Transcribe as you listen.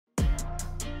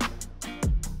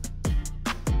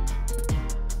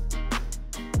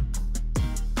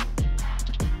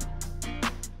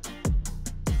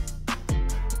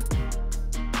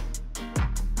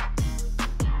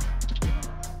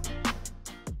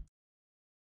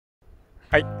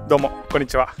はい、どうもこんに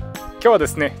ちは。今日はで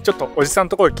すね、ちょっとおじさんの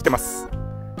ところに来てます。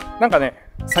なんかね、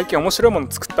最近面白いも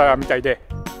の作ったみたいで、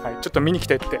はい、ちょっと見に来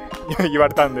てって言わ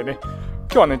れたんでね、今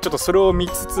日はね、ちょっとそれを見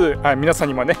つつ、皆さん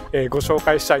にもね、ご紹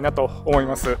介したいなと思い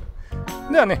ます。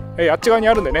ではね、あっち側に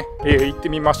あるんでね、行って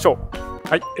みましょう。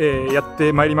はい、やっ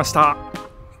てまいりました。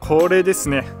これです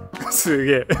ね。す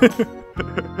げえ。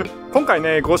今回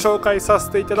ね、ご紹介させ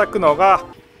ていただくのが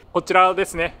こちらで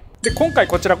すね。で、今回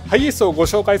こちらハイエースをご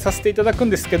紹介させていただくん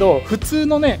ですけど、普通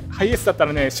のねハイエースだった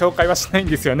らね紹介はしないん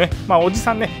ですよね。おじ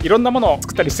さんね、いろんなものを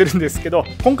作ったりしてるんですけど、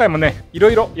今回もねい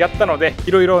ろいろやったので、い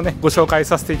ろいろねご紹介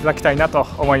させていただきたいなと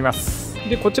思います。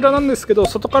で、こちらなんですけど、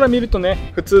外から見ると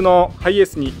ね普通のハイエー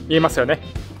スに見えますよね。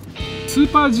ス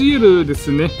ーパー GL で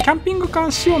すね。キャンピングカ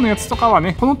ー仕様のやつとかは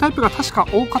ね、このタイプが確か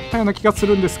多かったような気がす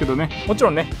るんですけどね、もちろ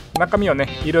んね中身をね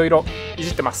いろいろいじ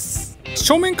ってます。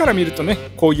正面から見るとね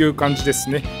こういう感じです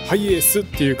ね。ハイエースっ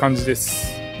ていう感じで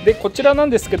す。で、こちらなん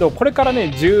ですけど、これから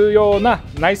ね重要な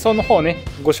内装の方をね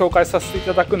ご紹介させてい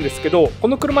ただくんですけど、こ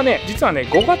の車ね実はね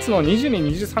5月の22、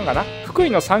23かな、福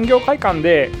井の産業会館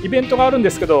でイベントがあるんで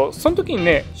すけど、その時に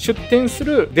ね出展す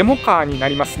るデモカーにな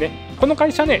りますね。この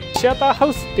会社ね、シアターハ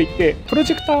ウスっていって、プロ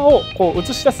ジェクターをこう映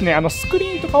し出すね、スクリ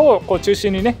ーンとかをこう中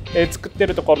心にね、作って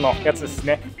るところのやつです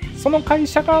ね。その会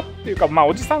社がっていうか、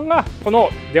おじさんがこ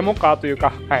のデモカーという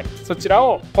か、はい、そちら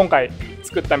を今回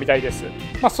作ったみたいです。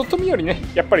外見よりね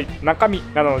やっぱり中身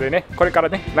なのでね、これから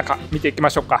ね中見ていき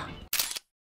ましょうか。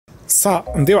さ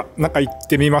あ、では中行っ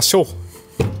てみましょう。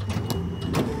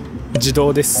自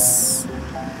動です。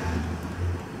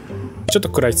ちょっと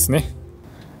暗いですね。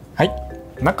はい、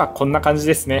中こんな感じ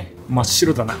ですね。真っ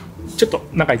白だな。ちょっと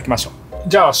中行きましょう。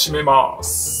じゃあ閉めま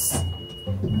す。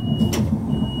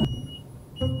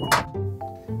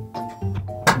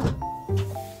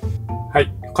はい、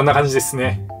こんな感じです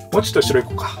ね。もうちょっと後ろ行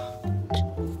こうか。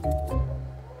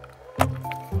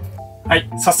はい、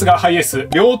さすがハイエース。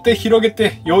両手広げ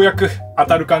てようやく当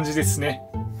たる感じですね。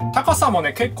高さも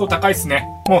ね結構高いですね。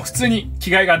もう普通に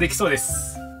着替えができそうで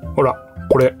す。ほら、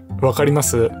これわかりま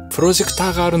す？プロジェク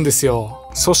ターがあるんですよ。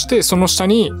そしてその下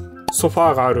にソフ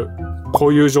ァーがある。こ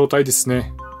ういう状態です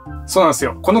ね。そうなんです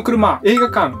よ。この車、映画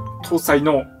館搭載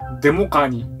のデモカー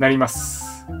になりま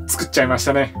す。作っちゃいまし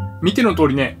たね。見ての通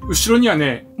りね、後ろには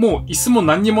ね、もう椅子も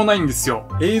何にもないんですよ。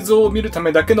映像を見るた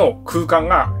めだけの空間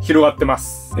が広がってま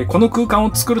す。この空間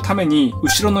を作るために、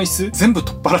後ろの椅子全部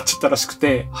取っ払っちゃったらしく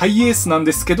て、ハイエースなん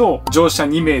ですけど、乗車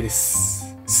2名で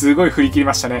す。すごい振り切り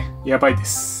ましたね。やばいで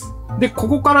す。で、こ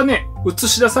こからね、映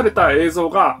し出された映像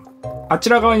が、あち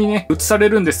ら側にね、映され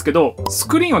るんですけど、ス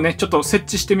クリーンをね、ちょっと設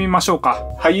置してみましょうか。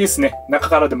ハイエースね、中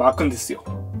からでも開くんですよ。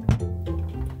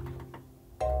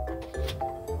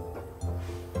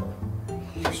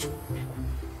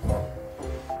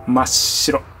真っ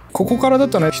白。ここからだ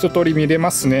とね一通り見れま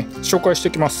すね。紹介して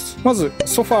いきます。まず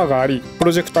ソファーがあり、プ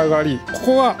ロジェクターがあり、こ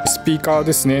こはスピーカー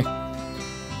ですね。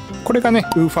これがね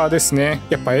ウーファーですね。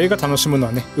やっぱ映画楽しむの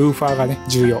はねウーファーがね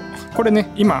重要。これ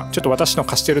ね今ちょっと私の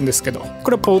貸してるんですけど、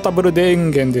これポータブル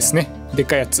電源ですね。でっ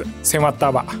かいやつ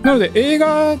 1000Wh。なので映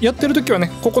画やってる時はね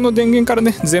ここの電源から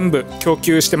ね全部供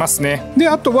給してますね。で、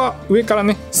あとは上から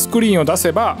ねスクリーンを出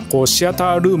せばこうシア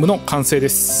タールームの完成で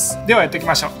す。ではやっていき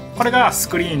ましょう。これがス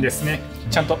クリーンですね。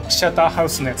ちゃんとシアターハウ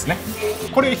スのやつね。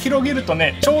これ広げると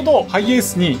ねちょうどハイエー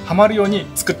スにはまるように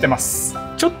作ってます。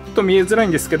ちょっと見えづらい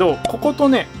んですけど、ここと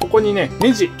ねここにね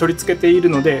ネジ取り付けている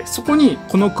ので、そこに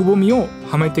このくぼみを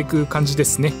はめていく感じで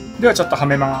すね。ではちょっとは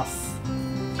めます。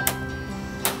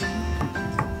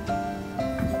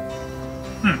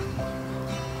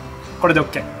これで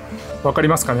OK。 わかり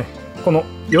ますかね。この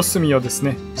四隅をです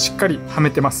ねしっかりはめ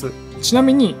てます。ちな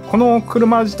みにこの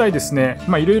車自体ですね、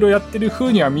いろいろやってる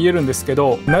風には見えるんですけ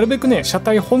ど、なるべくね車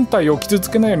体本体を傷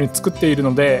つけないように作っている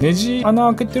ので、ネジ穴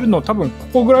開けてるの多分こ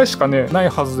こぐらいしかねない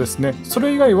はずですね。そ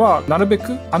れ以外はなるべ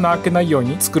く穴開けないよう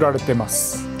に作られてま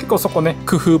す。結構そこね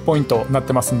工夫ポイントになっ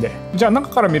てますんで、じゃあ中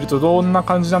から見るとどんな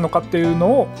感じなのかっていうの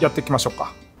をやっていきましょう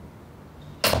か。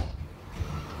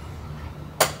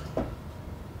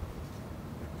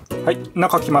はい、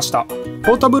中来ました。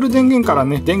ポータブル電源から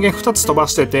ね電源2つ飛ば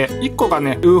してて、1個が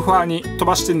ねウーファーに飛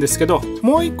ばしてるんですけど、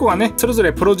もう1個はねそれぞ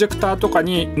れプロジェクターとか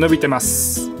に伸びてま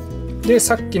す。で、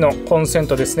さっきのコンセン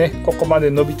トですね、ここまで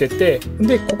伸びてて、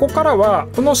でここからは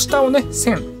この下をね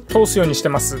線通すようにして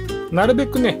ます。なるべ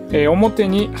くね、表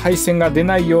に配線が出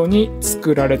ないように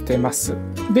作られてます。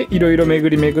でいろいろ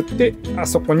巡り巡ってあ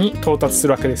そこに到達す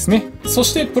るわけですね。そ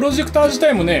してプロジェクター自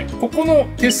体もね、ここの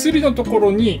手すりのとこ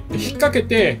ろに引っ掛け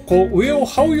てこう上を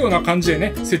這うような感じで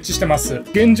ね設置してます。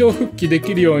現状復帰で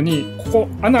きるようにここ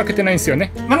穴開けてないんですよ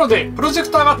ね。なのでプロジェ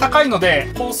クターが高いので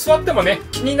こう座ってもね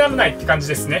気にならないって感じ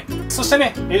ですね。そして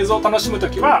ね、映像を楽しむ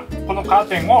時はこのカー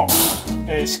テンを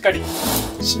しっかり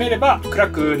閉めれば暗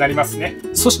くなりますね。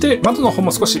そして窓の方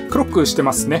も少し黒くして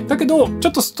ますね。だけどちょ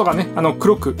っと外がね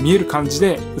黒く見える感じ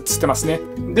で映ってますね。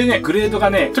でね、グレードが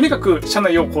ね、とにかく車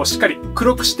内をこうしっかり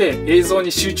黒くして映像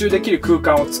に集中できる空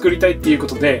間を作りたいっていうこ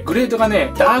とで、グレードが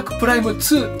ねダークプライム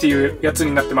2っていうやつ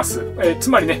になってます。つ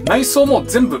まりね、内装も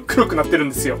全部黒くなってるん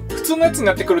ですよ。普通のやつに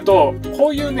なってくるとこ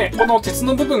ういうね、この鉄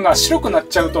の部分が白くなっ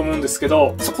ちゃうと思うんですけ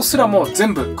ど、そこすらも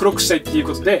全部黒くしたいっていう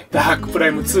ことでダークプラ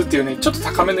イム2っていうね、ちょっと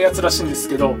高めのやつらしいんです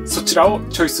けど、そちらを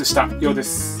チョイスしたようで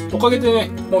す。おかげで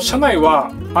ね、もう車内は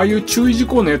ああいう注意事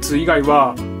項のやつ以外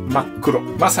は真っ黒。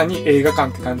まさに映画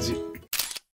館って感じ。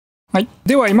はい。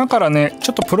では今からね、ち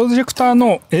ょっとプロジェクター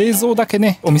の映像だけ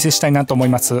ね、お見せしたいなと思い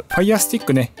ます。Fire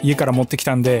Stick ね、家から持ってき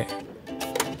たんで、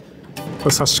こ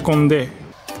れ差し込んで、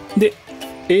で、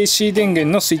AC 電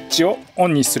源のスイッチをオ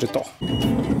ンにすると。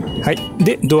はい。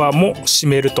で、ドアも閉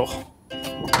めると。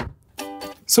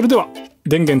それでは、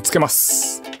電源つけま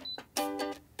す。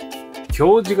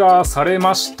表示がされ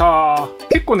ました。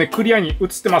結構ね、クリアに映っ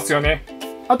てますよね。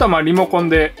あとはまあリモコン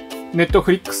で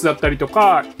Netflix だったりと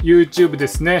か YouTube で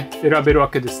すね、選べるわ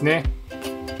けですね。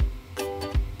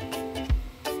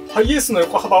ハイエースの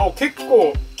横幅を結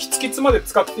構キツキツまで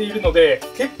使っているので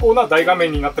結構な大画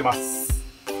面になってます。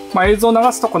まあ映像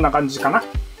流すとこんな感じかな。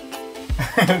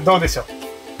どうでしょう。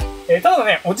ただ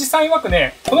ね、おじさん曰く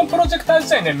ね、このプロジェクター自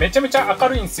体ね、めちゃめちゃ明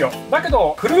るいんですよ。だけ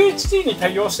ど、フル HD に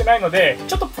対応してないので、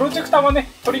ちょっとプロジェクターはね、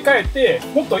取り替えて、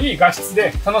もっといい画質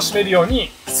で楽しめるように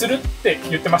するって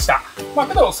言ってました。まあ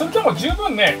けど、それでも十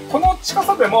分ね、この近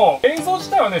さでも映像自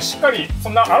体はね、しっかり、そ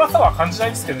んな粗さは感じな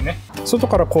いですけどね。外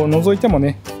からこう覗いても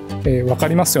ね、わか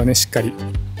りますよね、しっかり。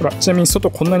ほら、ちなみに外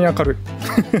こんなに明るい。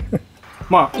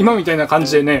まあ今みたいな感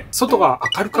じでね、外が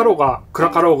明るかろうが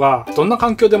暗かろうが、どんな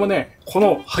環境でもね、こ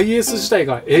のハイエース自体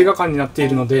が映画館になってい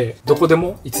るので、どこで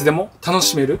もいつでも楽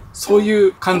しめる、そうい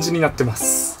う感じになってま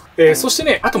す。そして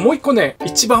ね、あともう一個ね、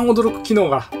一番驚く機能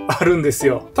があるんです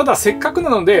よ。ただせっかくな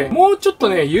ので、もうちょっと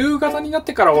ね、夕方になっ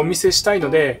てからお見せしたい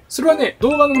ので、それはね、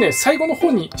動画のね、最後の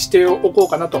方にしておこう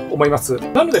かなと思います。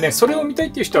なのでね、それを見たい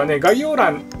っていう人はね、概要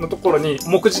欄のところに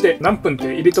目次で何分っ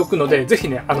て入れておくので、ぜひ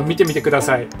ね、見てみてくだ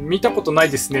さい。見たことない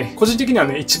ですね。個人的には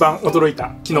ね、一番驚い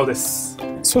た機能です。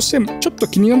そして、ちょっと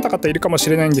気になった方いるかもし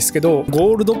れないんですけど、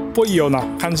ゴールドっぽいような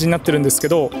感じになってるんですけ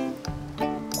ど、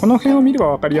この辺を見れば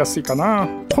分かりやすいかな。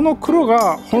この黒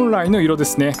が本来の色で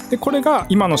すね。で、これが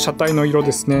今の車体の色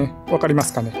ですね。分かりま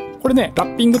すかね。これね、ラ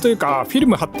ッピングというかフィル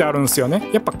ム貼ってあるんですよね。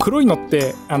やっぱ黒いのっ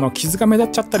て傷が目立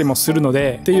っちゃったりもするの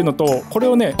でっていうのと、これ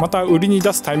をねまた売りに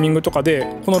出すタイミングとかで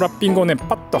このラッピングをねパ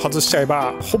ッと外しちゃえ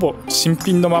ばほぼ新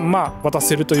品のまんま渡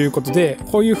せるということで、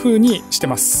こういう風にして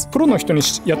ます。プロの人に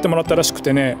やってもらったらしく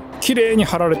てね、綺麗に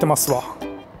貼られてますわ。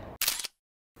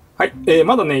はい、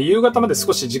まだね、夕方まで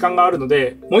少し時間があるの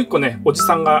で、もう一個ね、おじ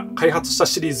さんが開発した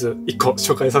シリーズ1個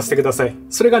紹介させてください。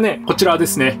それがね、こちらで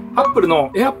すね。Apple の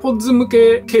AirPods 向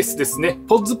けケースですね。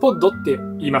podspot って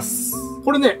言います。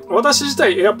これね、私自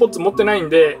体 AirPods 持ってないん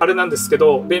で、あれなんですけ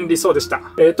ど、便利そうでした。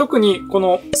特にこ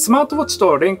のスマートウォッチ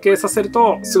と連携させる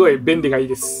と、すごい便利がいい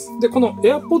です。で、この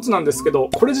AirPods なんですけど、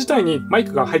これ自体にマイ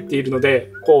クが入っているので、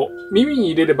こう、耳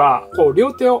に入れれば、こう、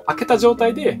両手を開けた状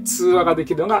態で通話がで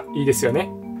きるのがいいですよ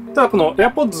ね。ただこの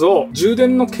AirPods を充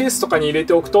電のケースとかに入れ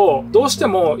ておくと、どうして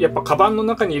もやっぱカバンの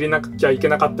中に入れなきゃいけ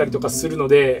なかったりとかするの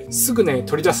で、すぐね、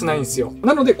取り出せないんですよ。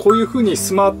なのでこういう風に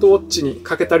スマートウォッチに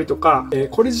かけたりとか、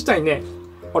これ自体ね、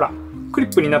ほら、クリ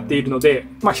ップになっているので、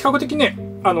まあ比較的ね、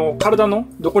体の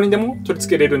どこにでも取り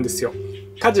付けれるんですよ。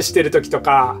家事してる時と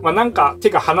か、まあなんか手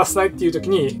が離せないっていう時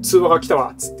に通話が来た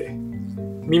わ、つって。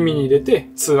耳に入れて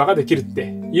通話ができるっ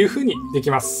ていう風にでき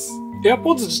ます。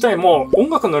AirPods 自体も音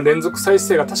楽の連続再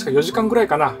生が確か4時間ぐらい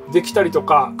かな、できたりと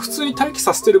か、普通に待機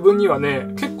させてる分にはね、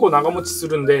結構長持ちす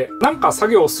るんで、なんか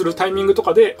作業をするタイミングと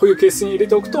かで、こういうケースに入れ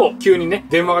ておくと、急にね、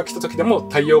電話が来た時でも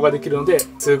対応ができるので、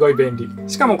すごい便利。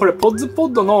しかもこれ、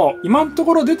podspot の今のと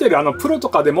ころ出てるプロと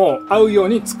かでも合うよう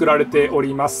に作られてお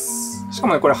ります。しか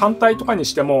もね、これ反対とかに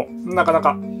しても、なかな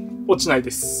か落ちないで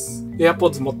す。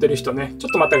AirPods 持ってる人ね、ちょっ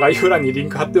とまた概要欄にリン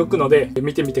ク貼っておくので、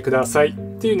見てみてください。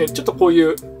っていうね、ちょっとこうい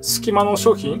う隙間の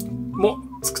商品も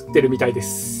作ってるみたいで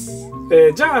す。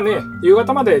じゃあね、夕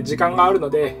方まで時間があるの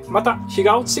で、また日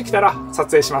が落ちてきたら撮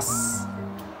影します。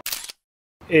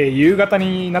夕方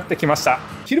になってきました。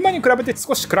昼間に比べて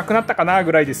少し暗くなったかな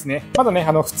ぐらいですね。まだね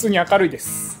普通に明るいで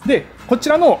す。でこち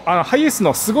らのハイエース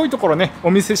のすごいところね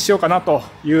お見せしようかなと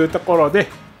いうところで、よ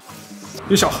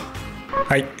いしょ。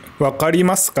はい、わかり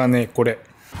ますかね。これ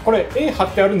絵貼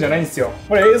ってあるんじゃないんですよ。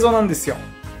これ映像なんですよ。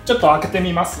ちょっと開けて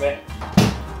みますね。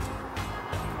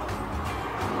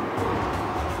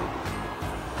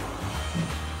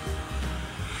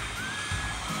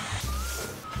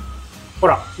ほ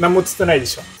ら、何も映ってないで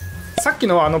しょ。さっき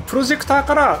のプロジェクター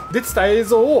から出てた映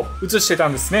像を映してた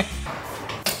んですね。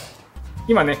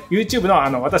今ね YouTube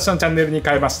の私のチャンネルに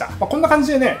変えました。こんな感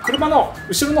じでね車の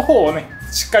後ろの方をね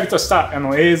しっかりとした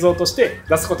映像として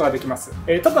出すことができます。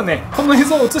ただねこの映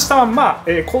像を映したまんま、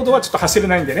公道はちょっと走れ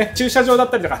ないんでね、駐車場だっ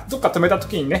たりとかどっか止めた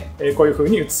時にね、こういう風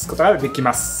に映すことができ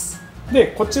ます。で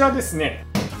こちらですね、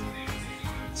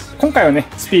今回はね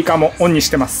スピーカーもオンにし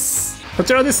てます。こ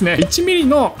ちらですね 1mm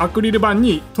のアクリル板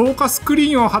に透過スク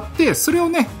リーンを貼ってそれを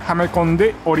ねはめ込ん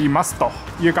でおりますと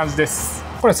いう感じです。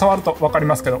これ触ると分かり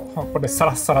ますけど、これサ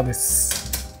ラッサラで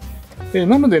す。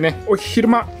なのでね昼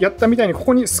間やったみたいにこ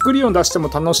こにスクリーンを出しても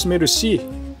楽しめるし、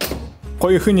こ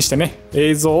ういう風にしてね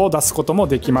映像を出すことも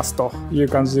できますという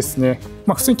感じですね。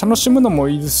普通に楽しむのも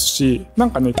いいですし、なん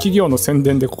かね企業の宣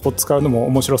伝でここ使うのも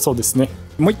面白そうですね。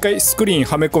もう一回スクリーン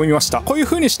はめ込みました。こういう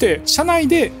風にして車内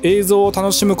で映像を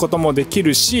楽しむこともでき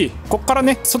るし、ここから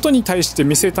ね外に対して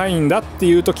見せたいんだって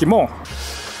いう時も、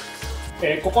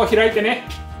ここを開いてね、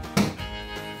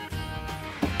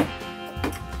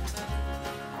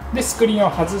でスクリーン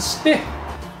を外して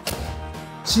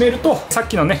閉めると、さっ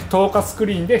きのね透過スク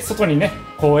リーンで外にね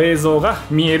こう映像が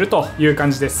見えるという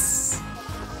感じです。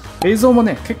映像も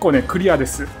ね結構ねクリアで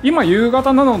す。今夕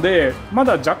方なのでま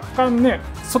だ若干ね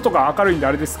外が明るいんで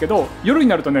あれですけど、夜に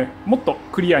なるとねもっと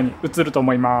クリアに映ると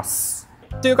思います。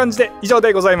という感じで以上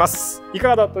でございます。いか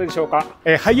がだったでしょうか。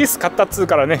ハイエース買ったっつう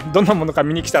からねどんなものか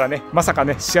見に来たらね、まさか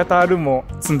ねシアタールームを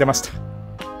積んでました。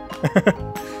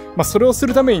それをす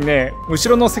るためにね後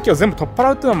ろの席を全部取っ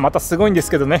払うっていうのもまたすごいんで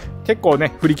すけどね、結構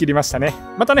ね振り切りましたね。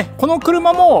またねこの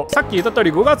車もさっき言った通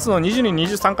り5月の22、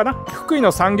23かな、福井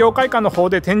の産業会館の方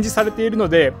で展示されているの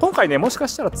で、今回ねもしか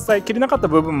したら伝えきれなかった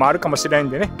部分もあるかもしれないん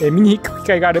でね、見に行く機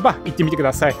会があれば行ってみてく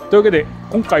ださい。というわけで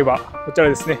今回はこちら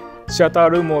ですね、シアター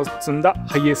ルームを積んだ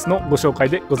ハイエースのご紹介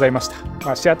でございまし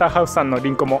た。シアターハウスさんの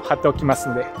リンクも貼っておきます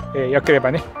ので、よけれ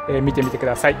ばね、見てみてく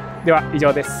ださい。では以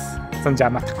上です。そんじゃあ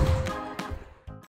また。